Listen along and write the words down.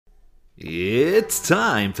It's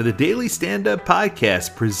time for the Daily Stand Up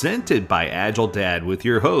Podcast presented by Agile Dad with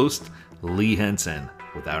your host, Lee Henson.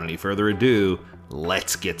 Without any further ado,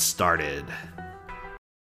 let's get started.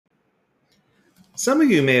 Some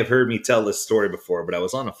of you may have heard me tell this story before, but I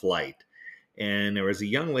was on a flight and there was a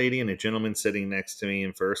young lady and a gentleman sitting next to me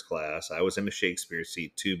in first class. I was in the Shakespeare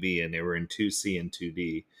seat 2B and they were in 2C and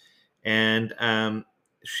 2D. And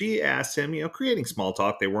she asked him, creating small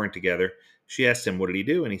talk, they weren't together. She asked him, what did he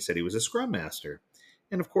do? And he said he was a scrum master.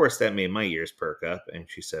 And of course, that made my ears perk up. And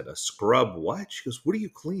she said, a scrub what? She goes, what do you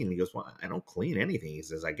clean? He goes, well, I don't clean anything. He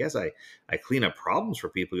says, I guess I clean up problems for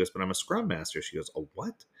people. He goes, but I'm a scrum master. She goes, a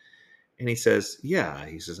what? And he says, yeah.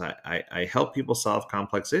 He says, I help people solve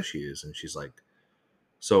complex issues. And she's like,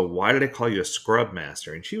 so why did I call you a scrub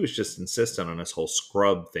master? And she was just insistent on this whole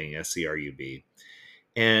scrub thing, SCRUB.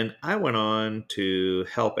 And I went on to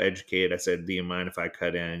help educate. I said, do you mind if I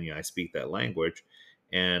cut in? I speak that language.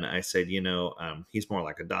 And I said, he's more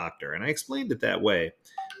like a doctor. And I explained it that way.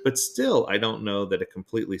 But still, I don't know that it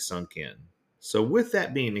completely sunk in. So with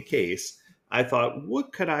that being the case, I thought,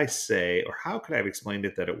 what could I say or how could I have explained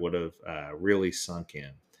it that it would have really sunk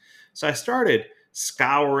in? So I started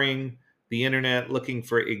scouring the internet looking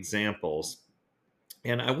for examples.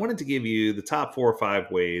 And I wanted to give you the top 4 or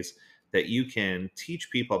 5 ways that you can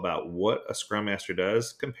teach people about what a Scrum Master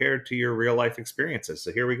does compared to your real life experiences.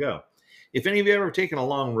 So here we go. If any of you have ever taken a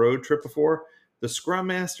long road trip before, the Scrum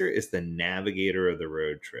Master is the navigator of the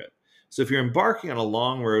road trip. So if you're embarking on a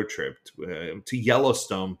long road trip to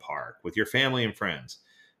Yellowstone Park with your family and friends,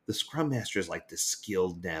 the Scrum Master is like the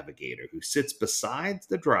skilled navigator who sits beside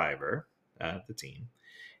the driver, the team,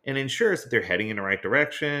 and ensures that they're heading in the right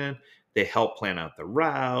direction. They help plan out the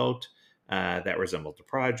route that resembles the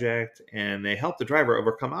project, and they help the driver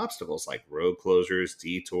overcome obstacles like road closures,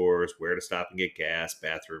 detours, where to stop and get gas,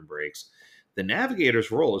 bathroom breaks. The navigator's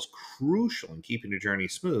role is crucial in keeping the journey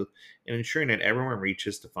smooth and ensuring that everyone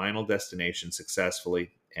reaches the final destination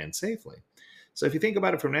successfully and safely. So if you think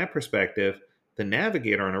about it from that perspective, the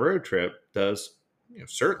navigator on a road trip does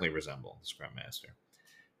certainly resemble the Scrum Master.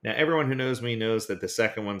 Now, everyone who knows me knows that the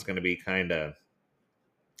second one's going to be kind of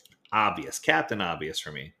obvious, Captain Obvious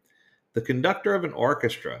for me. The conductor of an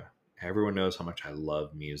orchestra. Everyone knows how much I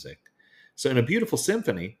love music. So in a beautiful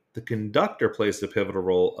symphony, the conductor plays the pivotal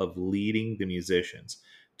role of leading the musicians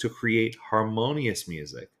to create harmonious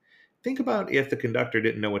music. Think about if the conductor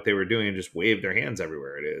didn't know what they were doing and just waved their hands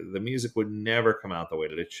everywhere. The music would never come out the way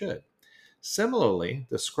that it should. Similarly,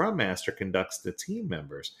 the Scrum Master conducts the team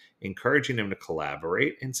members, encouraging them to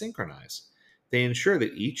collaborate and synchronize. They ensure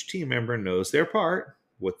that each team member knows their part,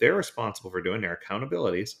 what they're responsible for doing, their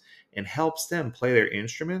accountabilities, and helps them play their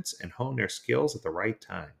instruments and hone their skills at the right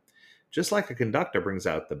time. Just like a conductor brings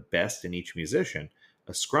out the best in each musician,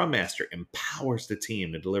 a Scrum Master empowers the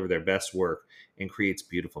team to deliver their best work and creates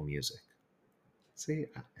beautiful music. See,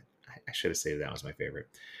 I should have said that was my favorite.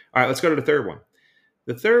 All right, let's go to the third one.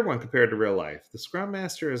 The third one, compared to real life, the Scrum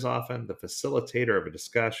Master is often the facilitator of a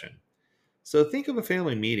discussion. So think of a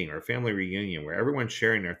family meeting or a family reunion where everyone's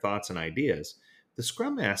sharing their thoughts and ideas. The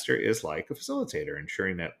Scrum Master is like a facilitator,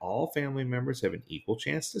 ensuring that all family members have an equal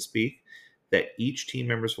chance to speak, that each team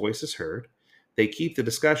member's voice is heard. They keep the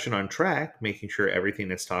discussion on track, making sure everything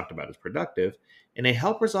that's talked about is productive, and they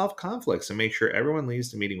help resolve conflicts and make sure everyone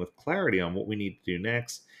leaves the meeting with clarity on what we need to do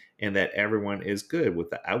next and that everyone is good with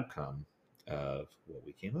the outcome of what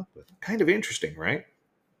we came up with. Kind of interesting, right?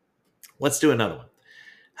 Let's do another one.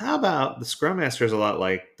 How about the Scrum Master is a lot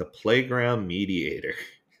like the playground mediator?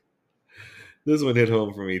 This one hit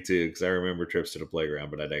home for me too, because I remember trips to the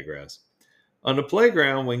playground, but I digress. On the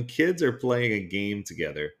playground, when kids are playing a game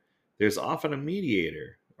together, there's often a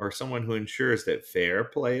mediator or someone who ensures that fair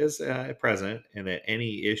play is present and that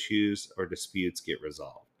any issues or disputes get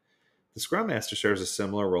resolved. The Scrum Master serves a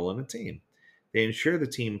similar role in a team. They ensure the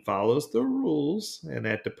team follows the rules and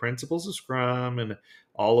that the principles of Scrum and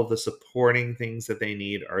all of the supporting things that they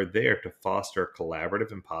need are there to foster a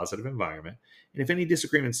collaborative and positive environment. And if any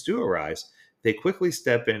disagreements do arise, they quickly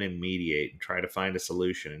step in and mediate and try to find a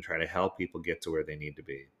solution and try to help people get to where they need to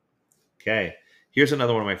be. Okay, here's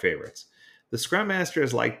another one of my favorites. The Scrum Master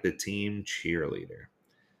is like the team cheerleader.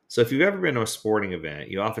 So if you've ever been to a sporting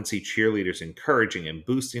event, you often see cheerleaders encouraging and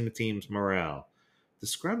boosting the team's morale. The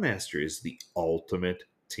Scrum Master is the ultimate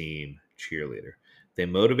team cheerleader. They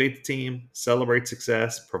motivate the team, celebrate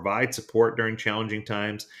success, provide support during challenging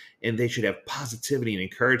times, and they should have positivity and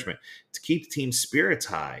encouragement to keep the team's spirits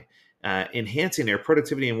high, enhancing their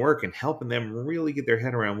productivity and work and helping them really get their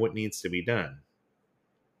head around what needs to be done.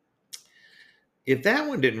 If that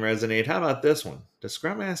one didn't resonate, how about this one? The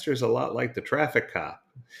Scrum Master is a lot like the traffic cop.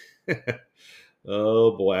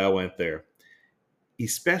 Oh boy, I went there.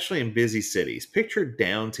 Especially in busy cities. Picture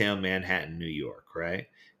downtown Manhattan, New York, right?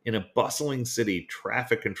 In a bustling city,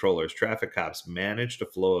 traffic controllers, traffic cops manage the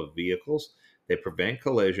flow of vehicles. They prevent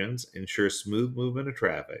collisions, ensure smooth movement of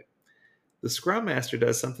traffic. The Scrum Master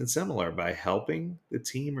does something similar by helping the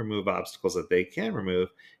team remove obstacles that they can remove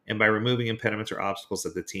and by removing impediments or obstacles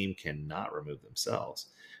that the team cannot remove themselves,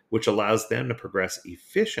 which allows them to progress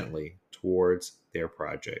efficiently towards their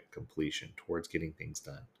project completion, towards getting things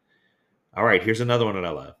done. All right, here's another one that I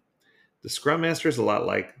love. The Scrum Master is a lot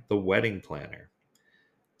like the wedding planner.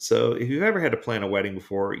 So, if you've ever had to plan a wedding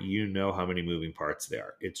before, you know how many moving parts there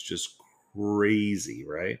are. It's just crazy,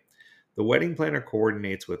 right? The wedding planner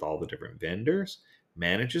coordinates with all the different vendors,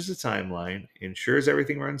 manages the timeline, ensures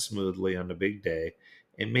everything runs smoothly on the big day,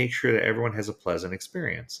 and makes sure that everyone has a pleasant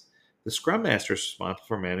experience. The Scrum Master is responsible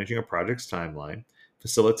for managing a project's timeline,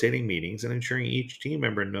 facilitating meetings, and ensuring each team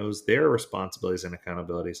member knows their responsibilities and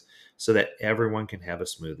accountabilities so that everyone can have a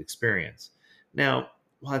smooth experience. Now,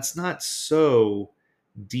 while it's not so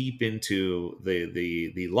deep into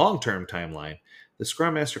the long term timeline, the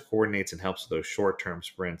Scrum Master coordinates and helps with those short term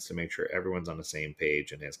sprints to make sure everyone's on the same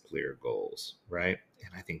page and has clear goals, right?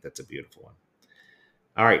 And I think that's a beautiful one.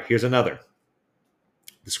 All right, here's another.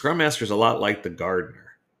 The Scrum Master is a lot like the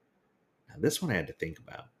gardener. Now, this one I had to think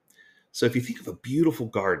about. So, if you think of a beautiful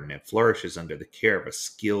garden, it flourishes under the care of a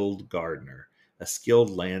skilled gardener, a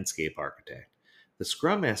skilled landscape architect. The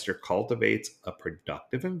Scrum Master cultivates a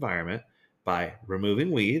productive environment by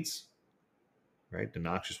removing weeds, right? The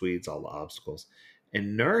noxious weeds, all the obstacles,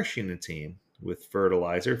 and nourishing the team with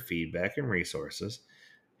fertilizer, feedback, and resources,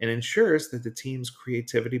 and ensures that the team's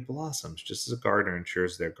creativity blossoms, just as a gardener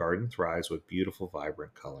ensures their garden thrives with beautiful,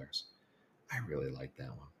 vibrant colors. I really like that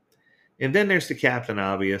one. And then there's the captain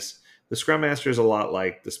obvious. The Scrum Master is a lot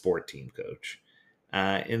like the sport team coach.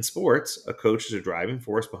 In sports, a coach is a driving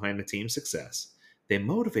force behind the team's success. They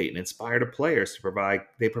motivate and inspire the players to provide.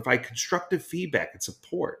 They provide constructive feedback and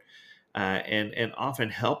support, and often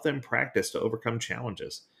help them practice to overcome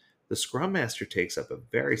challenges. The Scrum Master takes up a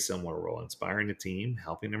very similar role, inspiring the team,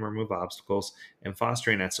 helping them remove obstacles, and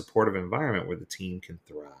fostering that supportive environment where the team can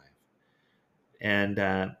thrive. And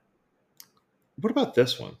what about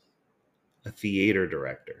this one? A theater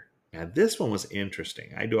director. Now, this one was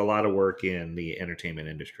interesting. I do a lot of work in the entertainment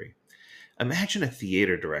industry. Imagine a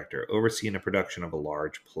theater director overseeing a production of a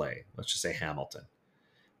large play, let's just say Hamilton.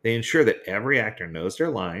 They ensure that every actor knows their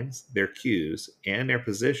lines, their cues, and their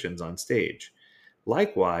positions on stage.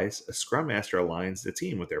 Likewise, a Scrum Master aligns the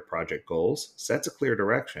team with their project goals, sets a clear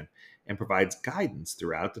direction, and provides guidance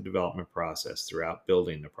throughout the development process, throughout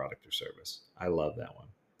building the product or service. I love that one.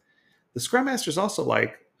 The Scrum Master is also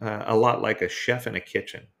like a lot like a chef in a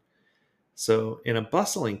kitchen. So, in a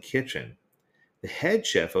bustling kitchen, the head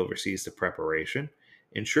chef oversees the preparation,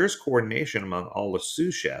 ensures coordination among all the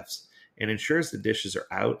sous chefs, and ensures the dishes are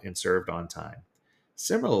out and served on time.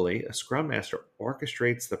 Similarly, a Scrum Master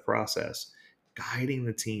orchestrates the process, guiding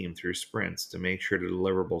the team through sprints to make sure the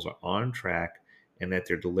deliverables are on track and that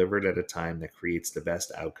they're delivered at a time that creates the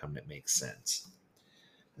best outcome that makes sense.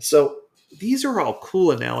 So, these are all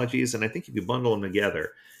cool analogies, and I think if you bundle them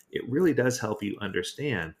together, it really does help you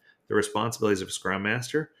understand the responsibilities of a Scrum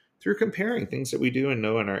Master through comparing things that we do and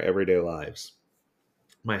know in our everyday lives.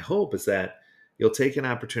 My hope is that you'll take an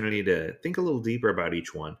opportunity to think a little deeper about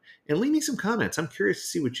each one and leave me some comments. I'm curious to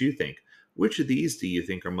see what you think. Which of these do you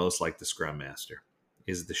think are most like the Scrum Master?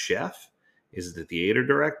 Is it the chef? Is it the theater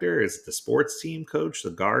director? Is it the sports team coach,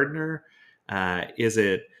 the gardener? Is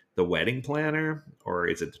it the wedding planner? Or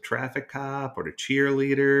is it the traffic cop or the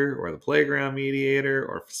cheerleader or the playground mediator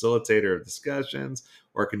or facilitator of discussions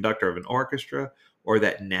or conductor of an orchestra or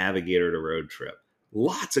that navigator of a road trip?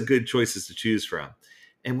 Lots of good choices to choose from.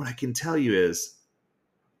 And what I can tell you is,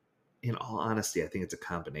 in all honesty, I think it's a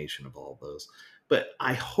combination of all of those. But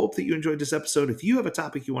I hope that you enjoyed this episode. If you have a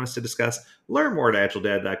topic you want us to discuss, learn more at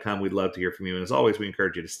agiledad.com. We'd love to hear from you. And as always, we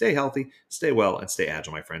encourage you to stay healthy, stay well, and stay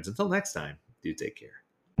agile, my friends. Until next time, do take care.